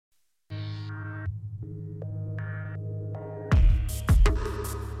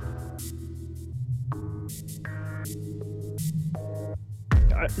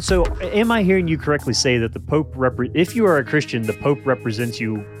So, am I hearing you correctly say that the Pope, if you are a Christian, the Pope represents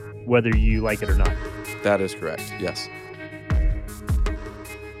you whether you like it or not? That is correct. Yes.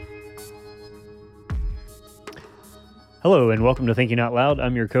 Hello, and welcome to Thinking Out Loud.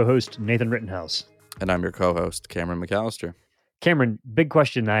 I'm your co-host, Nathan Rittenhouse. And I'm your co-host, Cameron McAllister. Cameron, big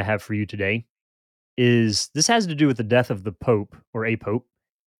question I have for you today is this has to do with the death of the Pope or a Pope.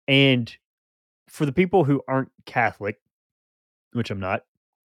 And for the people who aren't Catholic, which I'm not,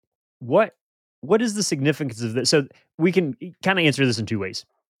 what what is the significance of this? So we can kind of answer this in two ways.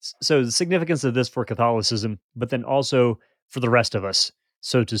 So the significance of this for Catholicism, but then also for the rest of us,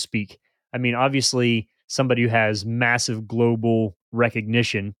 so to speak. I mean, obviously, somebody who has massive global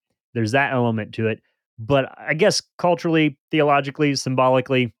recognition, there's that element to it. But I guess culturally, theologically,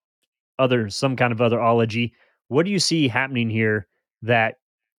 symbolically, some kind of other ology, what do you see happening here that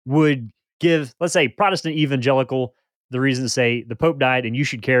would give, let's say, Protestant evangelical the reason to say the Pope died and you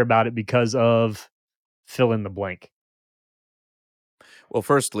should care about it because of fill in the blank? Well,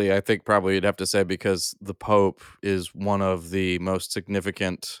 firstly, I think probably you'd have to say because the Pope is one of the most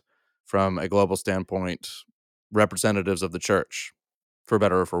significant, from a global standpoint, representatives of the church, for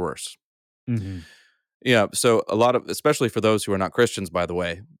better or for worse. Mhm. Yeah, so a lot of, especially for those who are not Christians, by the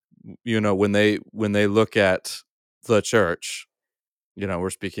way, when they look at the church, we're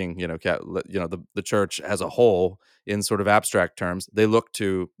speaking, the church as a whole in sort of abstract terms,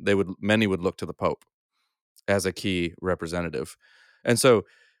 many would look to the Pope as a key representative. And so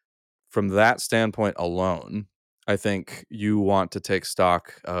from that standpoint alone, I think you want to take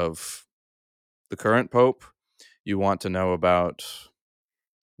stock of the current Pope. You want to know about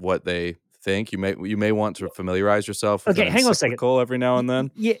what they think. You may want to familiarize yourself with an Okay, hang on a second. encyclical every now and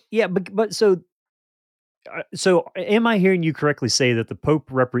then. Yeah, yeah, but so am I hearing you correctly say that the Pope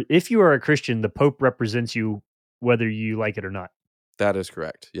if you are a Christian, the Pope represents you whether you like it or not? That is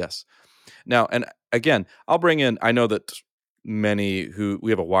correct. Yes. Now, and again, I'll bring in. I know that many who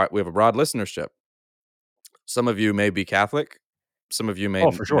we have a broad listenership. Some of you may be Catholic, some of you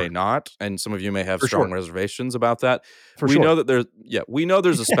Oh, for may sure. not, and some of you may have For strong sure. reservations about that. For We sure. know that there's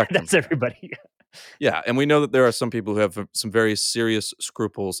a spectrum That's here. everybody. Yeah, and we know that there are some people who have some very serious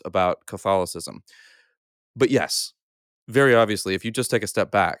scruples about Catholicism. But yes, very obviously, if you just take a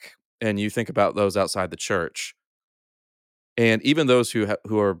step back and you think about those outside the church, and even those who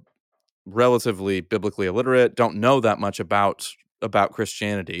are relatively biblically illiterate, don't know that much about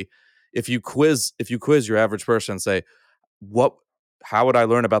Christianity, if you quiz your average person and say, what how would I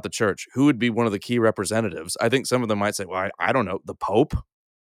learn about the church? Who would be one of the key representatives? I think some of them might say, well, I don't know, the Pope.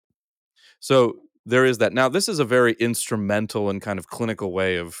 So there is that. Now, this is a very instrumental and kind of clinical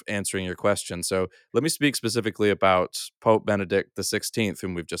way of answering your question. So let me speak specifically about Pope Benedict XVI,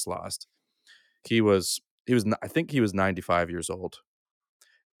 whom we've just lost. I think he was 95 years old.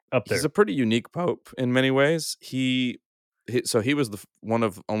 Up He's there. a pretty unique pope in many ways. So he was one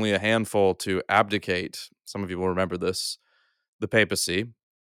of only a handful to abdicate. Some of you will remember this, the papacy,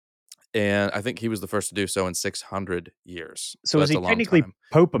 and I think he was the first to do so in 600 years. So So is that's he a long technically time.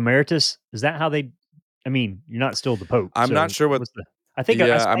 Pope Emeritus? Is that how they I mean, you're not still the Pope, I'm not so sure what. what's the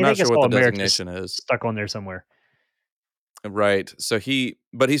Yeah, I'm I not think I sure what saw the Emeritus designation is. stuck on there somewhere. Right. So he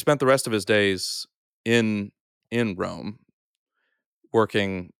spent the rest of his days in Rome,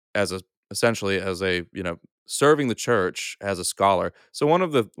 working essentially as a serving the church as a scholar. So one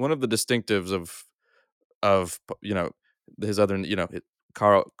of the distinctives of his other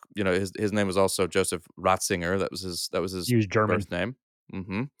Carl, his name was also Joseph Ratzinger. That was his He was German. birth name.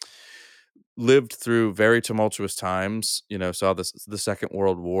 hmm Lived through very tumultuous times. Saw the Second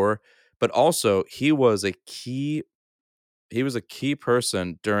World War, but also he was a key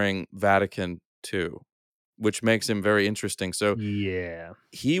person during Vatican II, which makes him very interesting. So Yeah.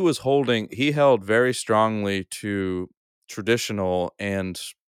 he held very strongly to traditional and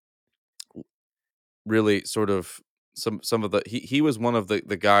really sort of some of the he was one of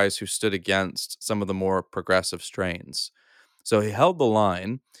the guys who stood against some of the more progressive strains. So he held the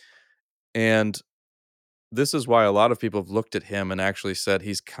line, and this is why a lot of people have looked at him and actually said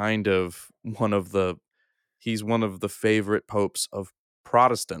he's one of the favorite popes of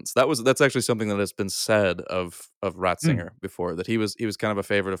Protestants. That's actually something that has been said of Mm. Ratzinger before, that he was kind of a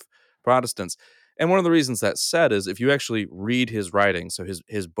favorite of Protestants. And one of the reasons that's said is if you actually read his writings, so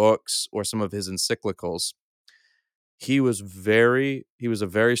his books or some of his encyclicals, he was a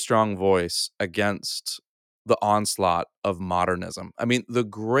very strong voice against the onslaught of modernism. I mean, the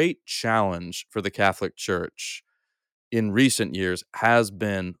great challenge for the Catholic Church in recent years has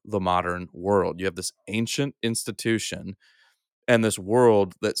been the modern world. You have this ancient institution and this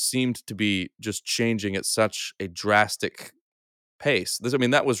world that seemed to be just changing at such a drastic pace. I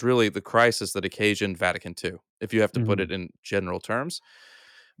mean, that was really the crisis that occasioned Vatican II, if you have to put Mhm. it in general terms.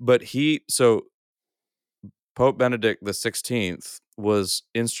 But so Pope Benedict XVI was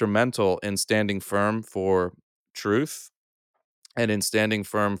instrumental in standing firm for truth and in standing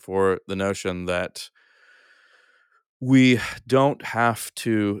firm for the notion that we don't have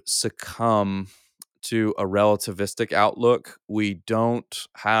to succumb to a relativistic outlook. We don't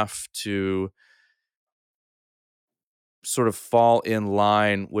have to sort of fall in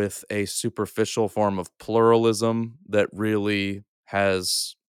line with a superficial form of pluralism that really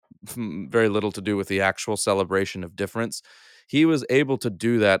has very little to do with the actual celebration of difference. He was able to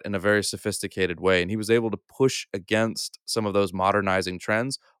do that in a very sophisticated way, and he was able to push against some of those modernizing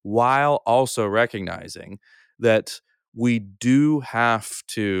trends while also recognizing that we do have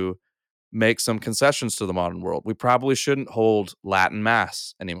to make some concessions to the modern world. We probably shouldn't hold Latin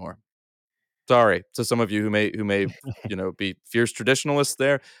mass anymore. Sorry to some of you who may, be fierce traditionalists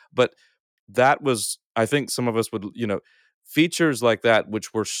there, but that was, I think some of us would, features like that which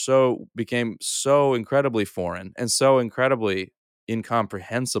became so incredibly foreign and so incredibly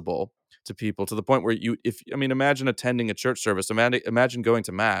incomprehensible to people, to the point where imagine attending a church service, imagine going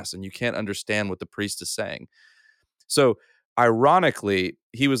to mass and you can't understand what the priest is saying. So, ironically,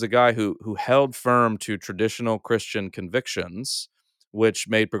 he was a guy who held firm to traditional Christian convictions, which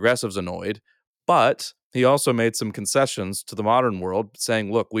made progressives annoyed, but he also made some concessions to the modern world,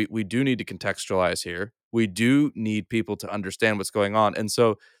 saying, "Look, we do need to contextualize here. We do need people to understand what's going on." And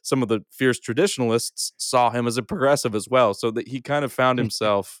so some of the fierce traditionalists saw him as a progressive as well, so that he kind of found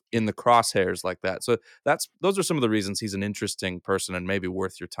himself in the crosshairs like that. So those are some of the reasons he's an interesting person and maybe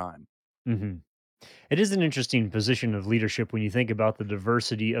worth your time. Mhm. It is an interesting position of leadership when you think about the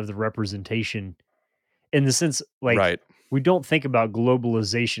diversity of the representation in the sense, like, Right. we don't think about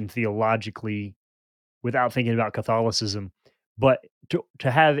globalization theologically without thinking about Catholicism, but to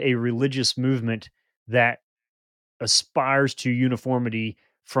have a religious movement that aspires to uniformity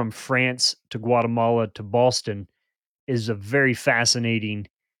from France to Guatemala to Boston is a very fascinating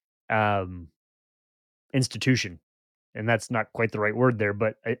um, institution, and that's not quite the right word there,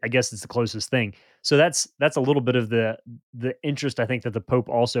 but I guess it's the closest thing. So that's a little bit of the interest I think that the Pope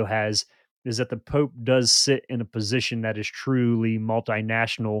also has, is that the Pope does sit in a position that is truly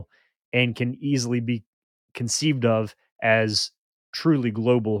multinational and can easily be conceived of as truly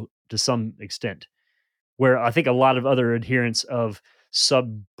global to some extent. Where I think a lot of other adherents of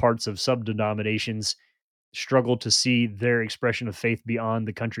sub parts of sub denominations struggle to see their expression of faith beyond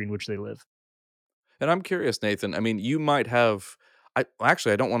the country in which they live. And I'm curious, Nathan. I mean, you might have. I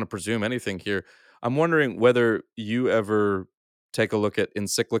don't want to presume anything here. I'm wondering whether you ever take a look at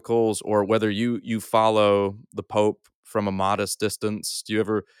encyclicals, or whether you follow the Pope from a modest distance. Do you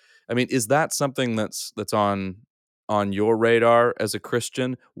ever? I mean, is that something that's on your radar as a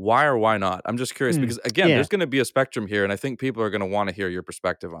Christian? Why or why not? I'm just curious Mm, because, again, yeah. there's going to be a spectrum here, and I think people are going to want to hear your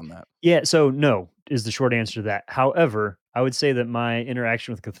perspective on that. Yeah, so no is the short answer to that. However, I would say that my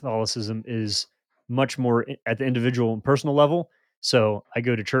interaction with Catholicism is much more at the individual and personal level. So I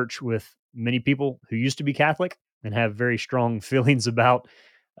go to church with many people who used to be Catholic and have very strong feelings about,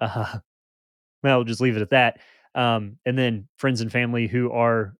 uh, well, we'll just leave it at that. And then friends and family who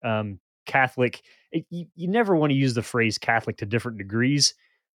are Catholic. You never want to use the phrase Catholic to different degrees,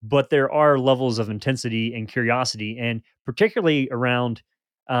 but there are levels of intensity and curiosity, and particularly around.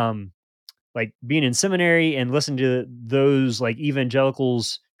 Like being in seminary and listening to those like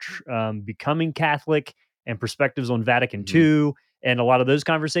evangelicals becoming Catholic and perspectives on Vatican Hmm. II and a lot of those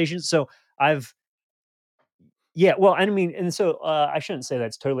conversations. So I've yeah, well, I mean, and so I shouldn't say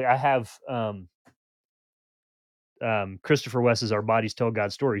that's totally. I have Christopher West's "Our Bodies Tell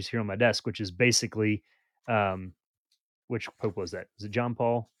God Stories" here on my desk, which is basically um, which pope was that? Was it John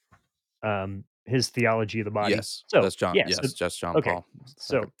Paul? His theology of the body. Yes, So that's John. yeah, so Yes, just John okay, Paul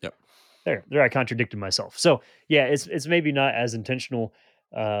so II. Yep. there I contradicted myself. So yeah, it's maybe not as intentional.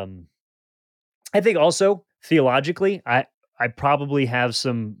 Um, I think also theologically, I probably have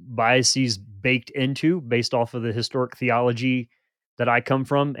some biases baked into based off of the historic theology that I come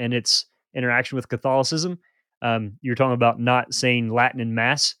from and its interaction with Catholicism. You're talking about not saying Latin in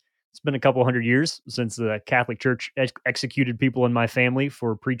mass. It's been a couple hundred years since the Catholic Church executed people in my family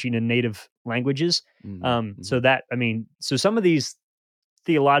for preaching in native languages. Hmm. So Hmm. that I mean, so some of these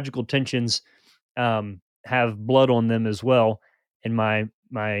theological tensions have blood on them as well in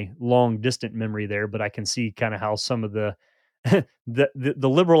my long distant memory there, but I can see kind of how some of the, the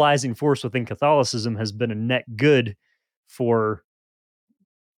liberalizing force within Catholicism has been a net good for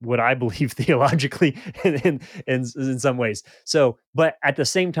what I believe theologically in some ways. So, but at the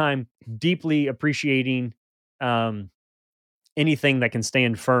same time, deeply appreciating um, anything that can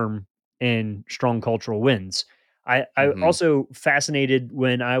stand firm in strong cultural winds. I Mhm. also fascinated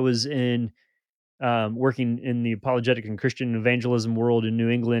when I was in working in the apologetic and Christian evangelism world in New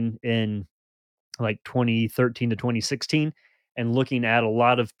England in like 2013 to 2016, and looking at a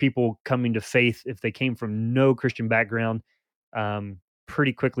lot of people coming to faith if they came from no Christian background, um,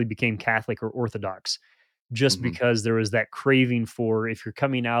 pretty quickly became Catholic or Orthodox, just Mhm. because there was that craving for, if you're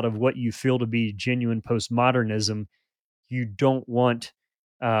coming out of what you feel to be genuine postmodernism, you don't want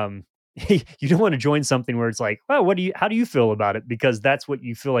um you don't want to join something where it's like, well, how do you feel about it, because that's what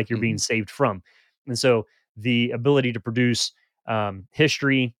you feel like you're being Mhm. saved from. And so the ability to produce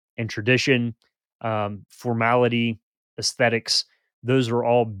history and tradition, formality, aesthetics, those are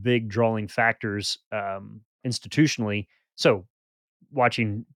all big drawing factors institutionally. So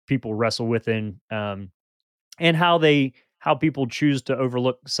watching people wrestle within, and how people choose to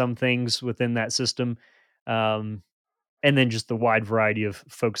overlook some things within that system, um, and then just the wide variety of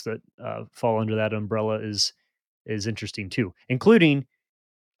folks that fall under that umbrella is interesting too, including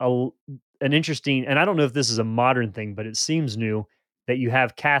a l- an interesting, and I don't know if this is a modern thing, but it seems new, that you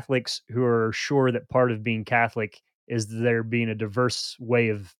have Catholics who are sure that part of being Catholic is there being a diverse way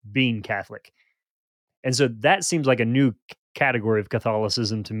of being Catholic. And so that seems like a new category of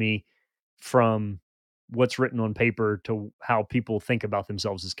Catholicism to me, from what's written on paper to how people think about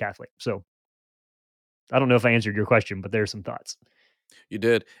themselves as Catholic. So I don't know if I answered your question, but there's some thoughts. You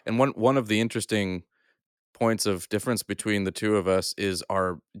did. And one of the interesting points of difference between the two of us is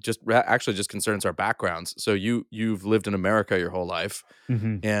our actually just concerns our backgrounds. So you've lived in America your whole life,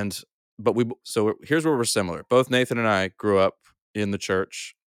 Hmm. and but so here's where we're similar. Both Nathan and I grew up in the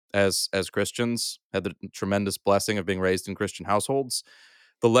church as Christians, had the tremendous blessing of being raised in Christian households.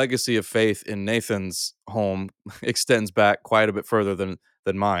 The legacy of faith in Nathan's home extends back quite a bit further than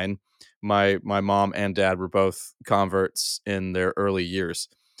mine. My mom and dad were both converts in their early years,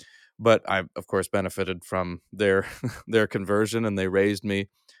 but I, of course, benefited from their their conversion, and they raised me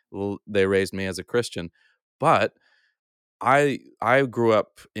as a Christian. But I grew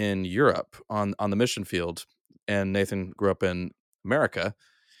up in Europe on the mission field, and Nathan grew up in America.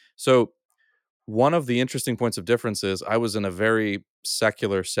 So one of the interesting points of difference is I was in a very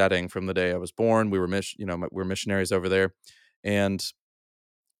secular setting from the day I was born. We were we're missionaries over there, and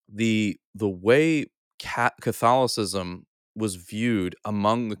the way Catholicism was viewed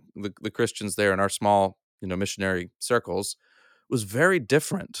among the Christians there in our small missionary circles was very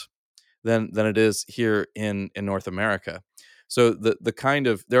different than it is here in North America. So the kind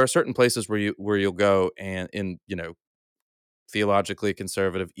of there are certain places where you'll go and in theologically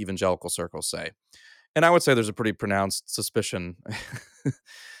conservative evangelical circles say, and I would say there's a pretty pronounced suspicion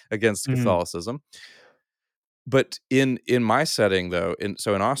against Hmm. Catholicism. But in my setting though, in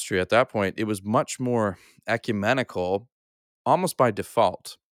Austria at that point, it was much more ecumenical almost by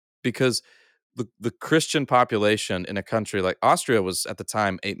default, because the Christian population in a country like Austria was at the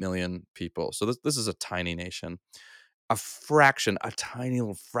time 8 million people. So this is a tiny nation. A tiny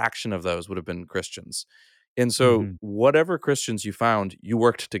little fraction of those would have been Christians. And so Hmm. whatever Christians you found, you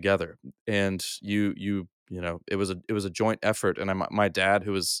worked together, and it was a joint effort. And my dad,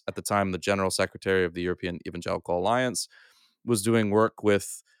 who was at the time the general secretary of the European Evangelical Alliance, was doing work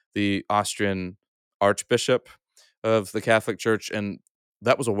with the Austrian archbishop of the Catholic Church, and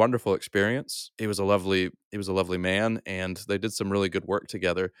that was a wonderful experience. He was a lovely man, and they did some really good work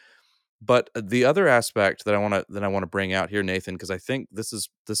together. But the other aspect that I want to bring out here, Nathan, because I think this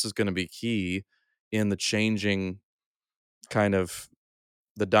is going to be key in the changing kind of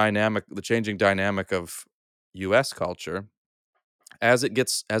the changing dynamic of U.S. culture as it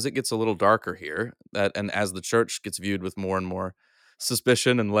gets a little darker here, and as the church gets viewed with more and more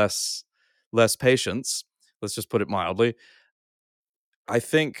suspicion and less patience. Let's just put it mildly. I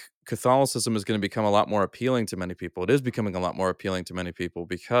think Catholicism is going to become a lot more appealing to many people. It is becoming a lot more appealing to many people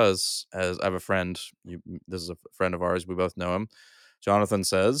because, as I have a friend, this is a friend of ours, we both know him. Jonathan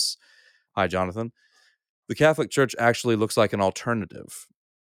says, "Hi, Jonathan. The Catholic Church actually looks like an alternative."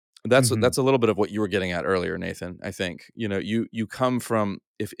 That's Hmm. a little bit of what you were getting at earlier, Nathan. I think you come from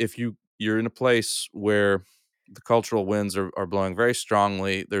if you're in a place where the cultural winds are blowing very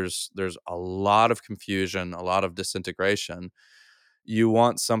strongly. There's a lot of confusion, a lot of disintegration. You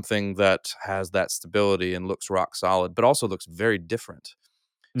want something that has that stability and looks rock solid, but also looks very different.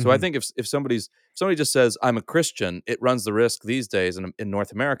 So I Hmm. think if somebody just says I'm a Christian, it runs the risk these days in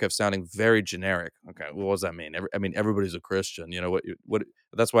North America of sounding very generic. Okay, well, what does that mean? I mean, everybody's a Christian. What?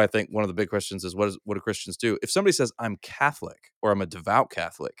 That's why I think one of the big questions is what do Christians do? If somebody says I'm Catholic or I'm a devout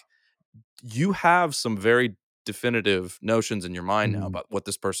Catholic, you have some very definitive notions in your mind now Mhm. about what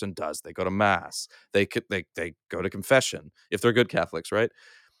this person does. They go to mass. They go to confession if they're good Catholics, right?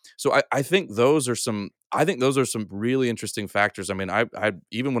 So I think those are some really interesting factors. I mean, I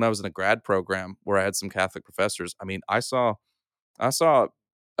even when I was in a grad program where I had some Catholic professors, I mean, I saw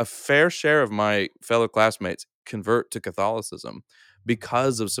a fair share of my fellow classmates convert to Catholicism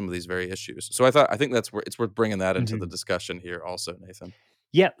because of some of these very issues. So I think that's where it's worth bringing that into the Mhm. discussion here also, Nathan.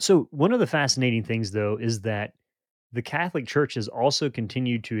 Yeah, so one of the fascinating things, though, is that the Catholic Church has also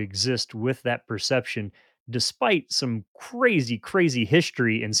continued to exist with that perception despite some crazy, crazy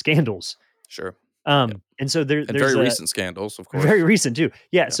history and scandals. Sure. Yeah. And so And there's very a recent scandals, of very course. recent too.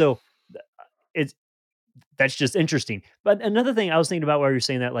 Yeah, Yeah. so it's that's just interesting. But another thing I was thinking about while you were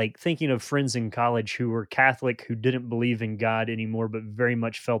saying that, like thinking of friends in college who were Catholic who didn't believe in God anymore, but very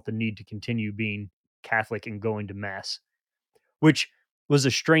much felt the need to continue being Catholic and going to mass, which was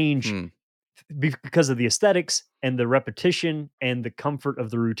a strange Hmm. because of the aesthetics and the repetition and the comfort of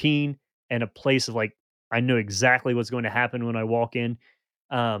the routine and a place of like I know exactly what's going to happen when I walk in.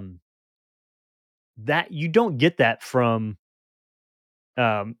 Um, that you don't get that from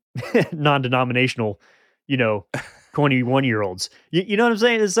um, non-denominational, you know, 21-year-olds. You know what I'm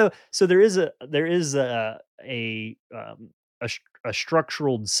saying? And so there is a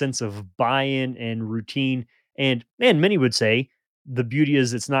structural sense of buy-in and routine, and many would say the beauty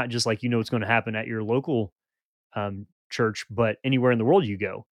is it's not just like you know what's going to happen at your local church, but anywhere in the world you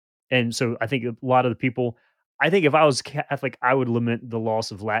go. And so I think a lot of the people, I think if I was Catholic, I would lament the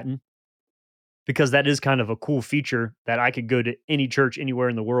loss of Latin because that is kind of a cool feature that I could go to any church anywhere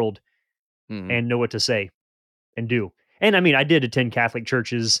in the world Mhm. and know what to say and do. And I mean, I did attend Catholic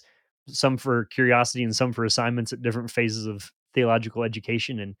churches, some for curiosity and some for assignments at different phases of theological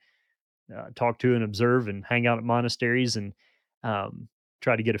education, and talk to and observe and hang out at monasteries and um,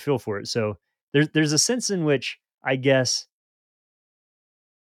 try to get a feel for it. So there's a sense in which I guess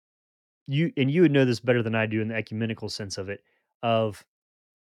you would know this better than I do in the ecumenical sense of it. Of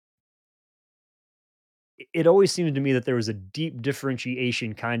it always seemed to me that there was a deep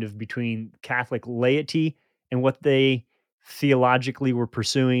differentiation kind of between Catholic laity and what they theologically were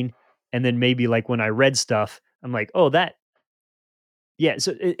pursuing. And then maybe like when I read stuff, I'm like, oh, that, yeah.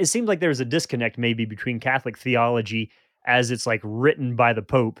 So it seems like there's a disconnect maybe between Catholic theology as it's like written by the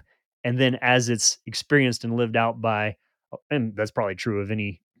Pope and then as it's experienced and lived out by, and that's probably true of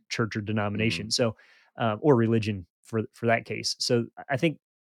any church or Mhm. denomination. So, or religion for that case. So I think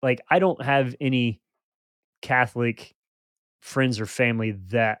like I don't have any Catholic friends or family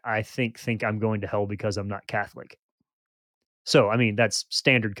that I think I'm going to hell because I'm not Catholic. So, I mean, that's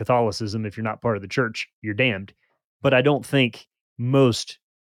standard Catholicism. If you're not part of the church, you're damned. But I don't think most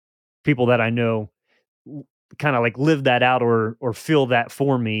people that I know kind of like live that out or feel that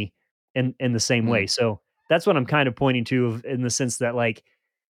for me in the same Mm. way. So that's what I'm kind of pointing to in the sense that like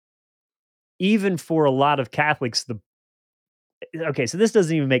even for a lot of Catholics, the okay, so this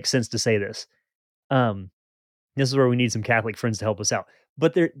doesn't even make sense to say this. Um, This is where we need some Catholic friends to help us out.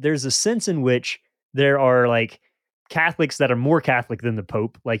 But there's a sense in which there are like Catholics that are more Catholic than the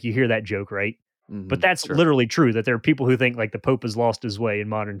Pope. Like you hear that joke, right? But Mhm. that's Sure. literally true that there are people who think like the Pope has lost his way in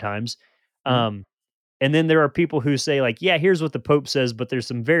modern times. Mhm. Um, and then there are people who say like, yeah, here's what the Pope says, but there's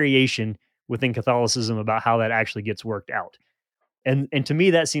some variation within Catholicism about how that actually gets worked out. And to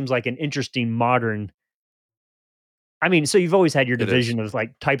me, that seems like an interesting modern. I mean, so you've always had your It is. division of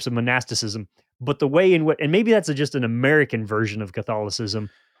like types of monasticism, but the way in what, and maybe that's just an American version of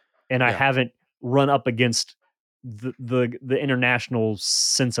Catholicism, and I Yeah. haven't run up against the international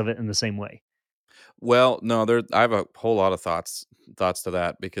sense of it in the same way. Well, no, I have a whole lot of thoughts to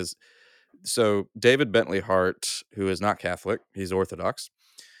that because so David Bentley Hart, who is not Catholic, he's Orthodox,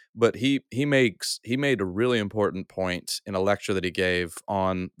 but he made a really important point in a lecture that he gave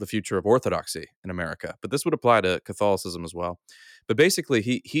on the future of orthodoxy in America. But this would apply to Catholicism as well. But basically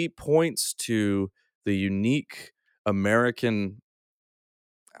he points to the unique American,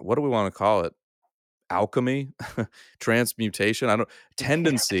 what do we want to call it? Alchemy, transmutation, I don't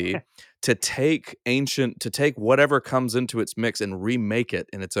tendency to take whatever comes into its mix and remake it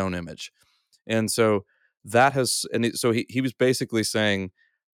in its own image. And so that has and it, so he was basically saying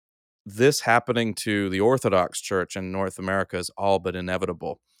this happening to the Orthodox Church in North America is all but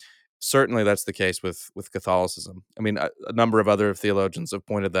inevitable. Certainly, that's the case with Catholicism. I mean, a number of other theologians have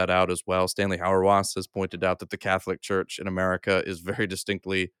pointed that out as well. Stanley Hauerwas has pointed out that the Catholic Church in America is very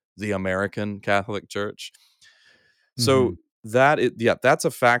distinctly the American Catholic Church. So Mhm. yeah, that's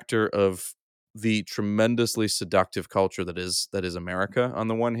a factor of the tremendously seductive culture that is America on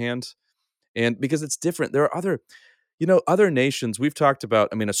the one hand, and because it's different, there are other. other nations we've talked about,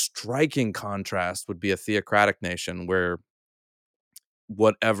 I mean, a striking contrast would be a theocratic nation where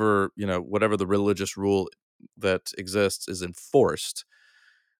whatever the religious rule that exists is enforced.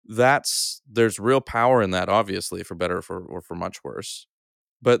 There's real power in that, obviously, for better or for much worse.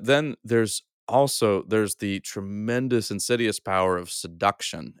 But then there's the tremendous insidious power of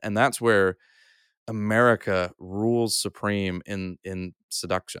seduction, and that's where America rules supreme in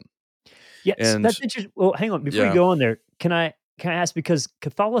seduction. Yes, And that's interesting. Well, hang on, before you yeah. go on there, can I ask, because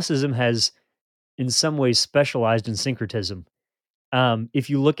Catholicism has in some ways specialized in syncretism. If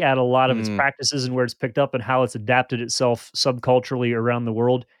you look at a lot of its Mm, practices and where it's picked up and how it's adapted itself subculturally around the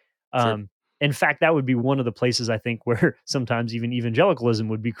world, sure. um, in fact, that would be one of the places I think where sometimes even evangelicalism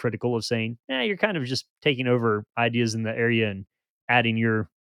would be critical of saying, you're kind of just taking over ideas in the area and adding your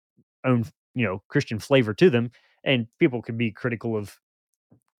own, Christian flavor to them. And people could be critical of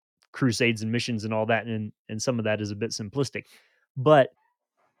crusades and missions and all that, and some of that is a bit simplistic. But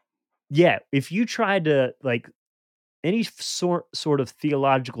yeah, if you try to like any sort of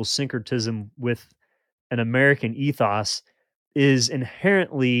theological syncretism with an American ethos is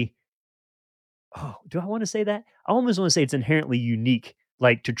inherently, oh, do I want to say that? I almost want to say it's inherently unique,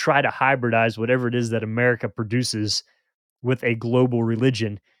 like to try to hybridize whatever it is that America produces with a global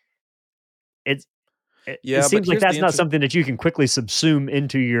religion. It's it Yeah, but seems like here's the that's not interest. something that you can quickly subsume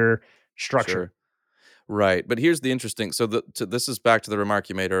into your structure. Sure. Right, but here's the interesting, so this is back to the remark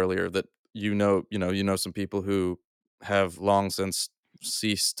you made earlier that some people who have long since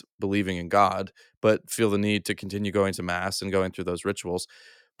ceased believing in God, but feel the need to continue going to mass and going through those rituals.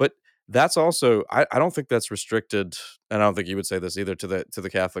 But that's also, I don't think that's restricted, and I don't think you would say this either, to the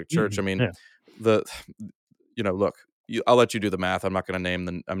Catholic Church. I Mm-mm, mean, yeah. the look, I'll let you do the math. I'm not going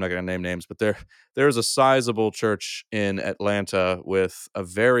to name names, but there's a sizable church in Atlanta with a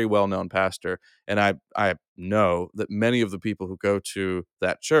very well known pastor, and I know that many of the people who go to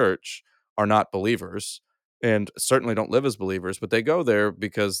that church are not believers and certainly don't live as believers, but they go there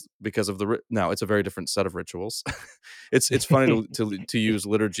because of now it's a very different set of rituals. It's funny to use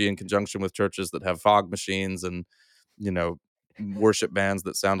liturgy in conjunction with churches that have fog machines and you know worship bands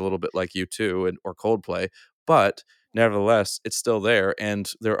that sound a little bit like U2 and or Coldplay, but nevertheless, it's still there, and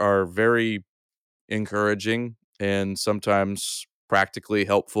there are very encouraging and sometimes practically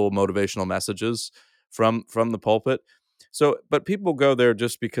helpful motivational messages from the pulpit. So, but people go there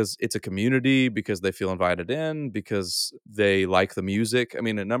just because it's a community, because they feel invited in, because they like the music. I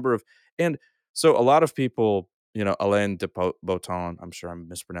mean, and so a lot of people, Alain de Botton, I'm sure I'm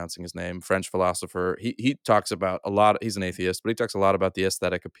mispronouncing his name, French philosopher. He talks about a lot. He's an atheist, but he talks a lot about the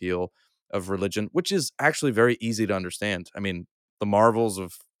aesthetic appeal of religion, which is actually very easy to understand. I mean, the marvels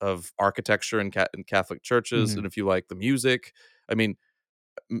of architecture in Catholic churches, Mhm. and if you like the music, I mean,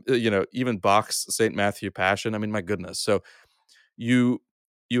 even Bach's Saint Matthew Passion. I mean, my goodness. So you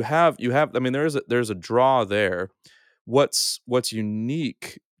you have. I mean, there's a draw there. What's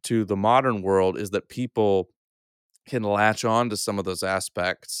unique to the modern world is that people can latch on to some of those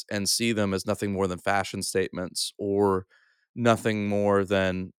aspects and see them as nothing more than fashion statements or nothing more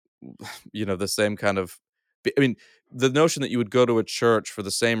than the same kind of I mean, the notion that you would go to a church for the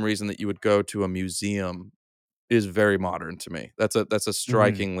same reason that you would go to a museum is very modern to me. That's a Mhm.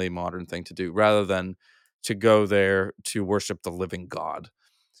 strikingly modern thing to do rather than to go there to worship the living God.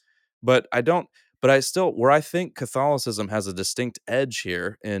 But I don't but I still where I think Catholicism has a distinct edge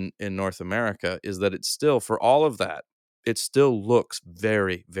here in North America is that it's still for all of that, it still looks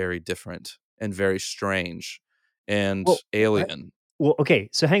very, very different and very strange and Well, alien. okay,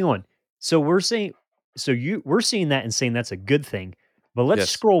 so hang on. So we're seeing that and saying that's a good thing, but let's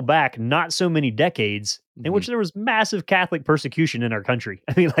Yes. scroll back not so many decades in Mhm. which there was massive Catholic persecution in our country.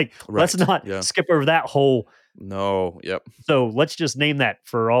 I mean, like, let's Right. not Yeah. skip over that whole. No. Yep. So let's just name that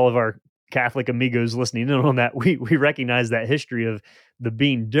for all of our Catholic amigos listening in on that. We recognize that history of the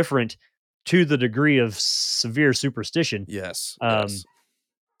being different to the degree of severe superstition, Yes. um, Yes.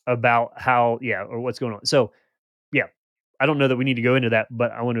 about how, yeah, or what's going on. So yeah, I don't know that we need to go into that,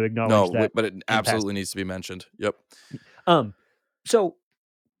 but I want to No, acknowledge that but it in passing. absolutely needs to be mentioned. Yep. Um, so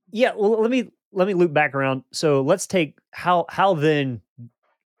yeah, well, let me loop back around. So let's take how then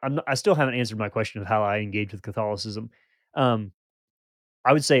I still haven't answered my question of how I engage with Catholicism. Um,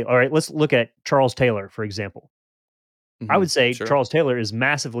 I would say, all right, let's look at Charles Taylor, for example. I would Mhm. say Sure. Charles Taylor is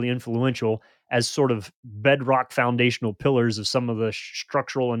massively influential as sort of bedrock foundational pillars of some of the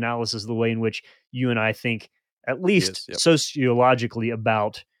structural analysis of the way in which you and I think, at He least is. Yep. sociologically,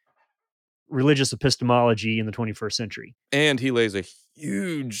 about religious epistemology in the 21st century. And he lays a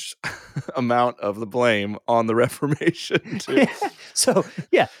huge amount of the blame on the Reformation too. So,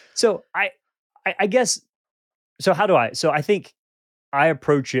 yeah. So I guess So how do I? So I think I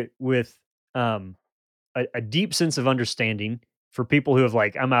approach it with um, a deep sense of understanding for people who have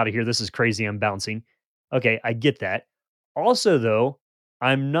like, I'm out of here. This is crazy. I'm bouncing. Okay, I get that. Also, though,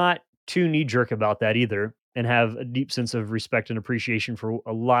 I'm not too knee jerk about that either, and have a deep sense of respect and appreciation for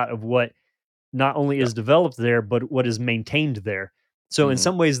a lot of what not only Yeah. is developed there, but what is maintained there. So in Mhm.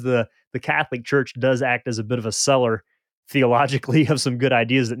 some ways, the Catholic Church does act as a bit of a cellar theologically of some good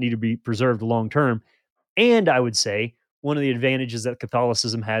ideas that need to be preserved long term. And I would say one of the advantages that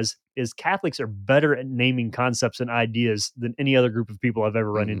Catholicism has is Catholics are better at naming concepts and ideas than any other group of people I've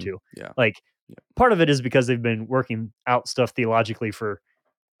ever run Mhm. into. Yeah. Like, Yeah. part of it is because they've been working out stuff theologically for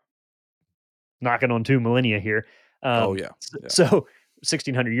knocking on 2 millennia here. Oh, yeah. Yeah. So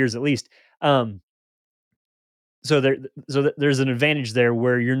 1,600 years at least. Um, there's an advantage there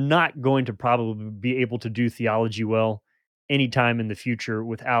where you're not going to probably be able to do theology well anytime in the future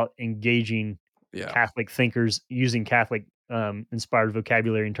without engaging Yeah. Catholic thinkers, using Catholic inspired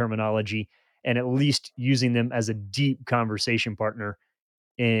vocabulary and terminology, and at least using them as a deep conversation partner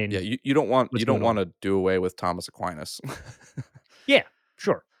Yeah, in you don't want what's going on. to do away with Thomas Aquinas. Yeah,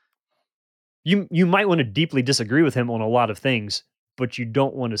 sure. You might want to deeply disagree with him on a lot of things, but you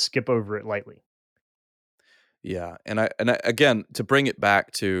don't want to skip over it lightly. Yeah, and I again, to bring it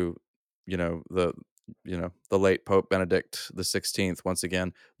back to, you know, the the late Pope Benedict XVI once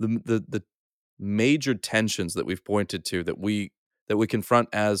again, the major tensions that we've pointed to that we confront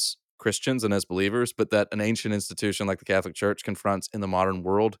as Christians and as believers, but that an ancient institution like the Catholic Church confronts in the modern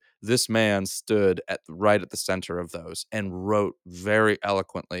world. This man stood right at the center of those and wrote very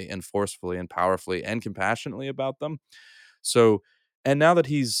eloquently and forcefully and powerfully and compassionately about them. So, and now that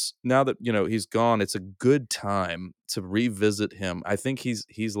he's gone, it's a good time to revisit him. I think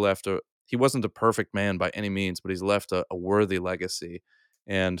he's left a he wasn't a perfect man by any means, but he's left a worthy legacy,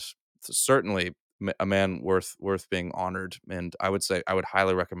 and certainly a man worth being honored. And I would say I would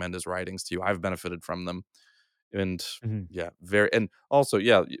highly recommend his writings to you. I've benefited from them, and Mhm. yeah, very and also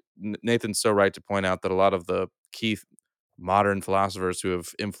yeah, Nathan's so right to point out that a lot of the key modern philosophers who have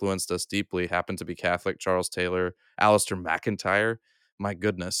influenced us deeply happen to be Catholic. Charles Taylor, Alistair McIntyre. My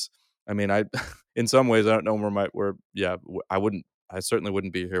goodness. I mean, I in some ways I don't know where yeah, I certainly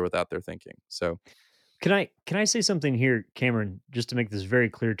wouldn't be here without their thinking. So, Can I say something here, Cameron, just to make this very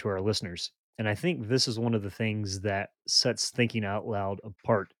clear to our listeners? And I think this is one of the things that sets thinking out loud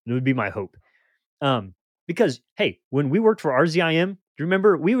apart. It would be my hope. Um, because hey, when we worked for RZIM, do you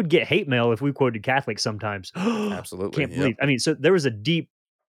remember we would get hate mail if we quoted Catholic sometimes? absolutely. Can't Yep. believe. I mean, so there was a deep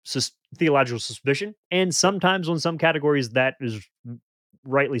theological suspicion, and Yep. sometimes on some categories that is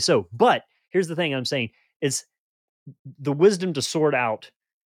rightly so. But here's the thing I'm saying: it's the wisdom to sort out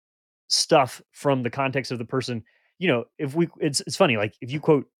stuff from the context of the person. If we it's funny, like if you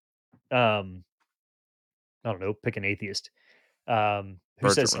quote um I don't know, pick an atheist who says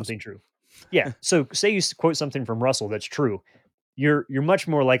Bertrand Russell. something true. Yeah. So say you quote something from Russell that's true. You're much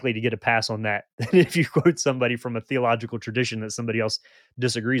more likely to get a pass on that than if you quote somebody from a theological tradition that somebody else Yeah,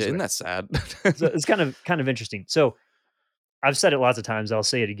 disagrees isn't with. that sad? So it's kind of interesting. So I've said it lots of times. I'll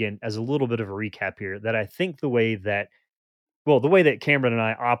say it again as a little bit of a recap here that I think the way that Cameron and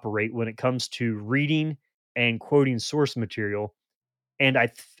I operate when it comes to reading and quoting source material, and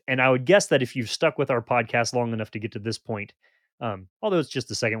I would guess that if you've stuck with our podcast long enough to get to this point, although it's just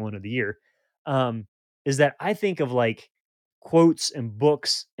the second one of the year, um, is that I think of like quotes and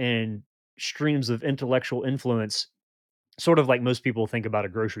books and streams of intellectual influence, sort of like most people think about a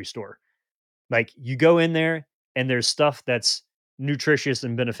grocery store. Like you go in there and there's stuff that's nutritious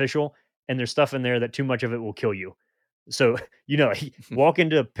and beneficial, and there's stuff in there that too much of it will kill you. So, walk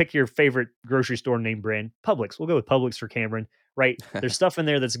into pick your favorite grocery store name brand, Publix. We'll go with Publix for Cameron, right? There's stuff in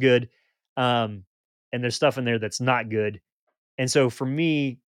there that's good, um, and there's stuff in there that's not good. And so for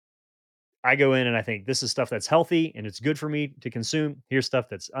me, I go in and I think this is stuff that's healthy and it's good for me to consume. Here's stuff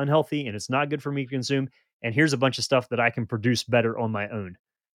that's unhealthy and it's not good for me to consume. And here's a bunch of stuff that I can produce better on my own.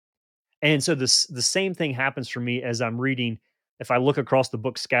 And so the same thing happens for me as I'm reading. If I look across the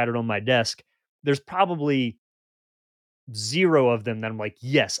books scattered on my desk, there's probably 0 of them that I'm like,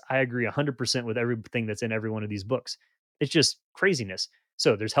 "Yes, I agree 100% with everything that's in every one of these books." It's just craziness.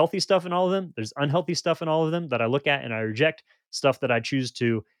 So there's healthy stuff in all of them. There's unhealthy stuff in all of them that I look at and I reject, stuff that I choose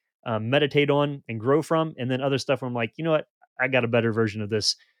to meditate on and grow from, and then other stuff where I'm like, you know what, I got a better version of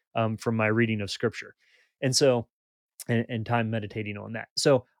this from my reading of scripture, and so and time meditating on that.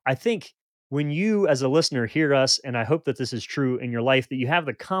 So I think when you, as a listener, hear us, and I hope that this is true in your life, that you have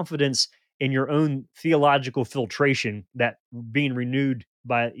the confidence in your own theological filtration that being renewed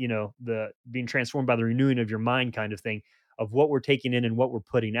by, the being transformed by the renewing of your mind kind of thing, of what we're taking in and what we're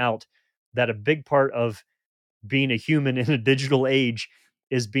putting out, that a big part of being a human in a digital age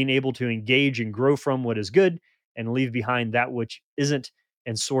is being able to engage and grow from what is good and leave behind that which isn't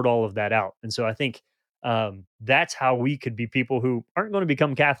and sort all of that out. And so I think that's how we could be people who aren't going to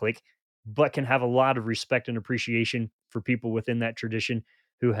become Catholic, but can have a lot of respect and appreciation for people within that tradition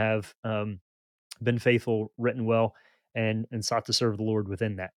who have been faithful, written well, and sought to serve the Lord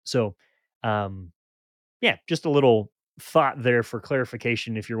within that. So, um, yeah, just a little thought there for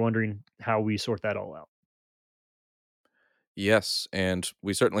clarification if you're wondering how we sort that all out. Yes, and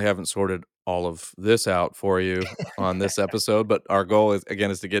we certainly haven't sorted all of this out for you on this episode, but our goal is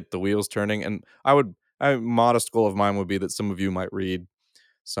again is to get the wheels turning. And a modest goal of mine would be that some of you might read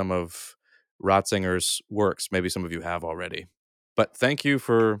some of Ratzinger's works. Maybe some of you have already. But thank you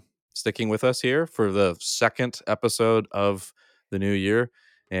for sticking with us here for the second episode of the new year.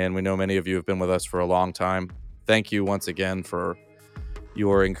 And we know many of you have been with us for a long time. Thank you once again for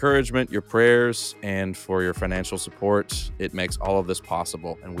your encouragement, your prayers, and for your financial support. It makes all of this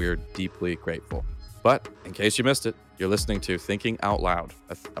possible, and we're deeply grateful. But in case you missed it, you're listening to Thinking Out Loud,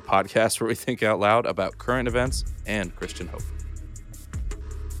 a podcast where we think out loud about current events and Christian hope.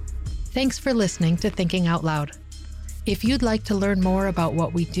 Thanks for listening to Thinking Out Loud. If you'd like to learn more about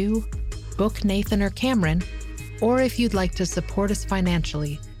what we do, book Nathan or Cameron, or if you'd like to support us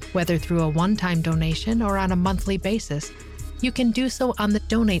financially, whether through a one-time donation or on a monthly basis, you can do so on the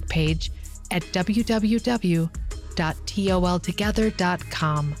donate page at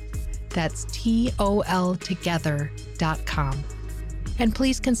www.toltogether.com. That's toltogether.com. And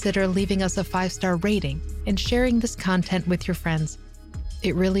please consider leaving us a 5-star rating and sharing this content with your friends.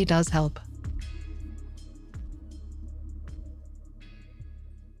 It really does help.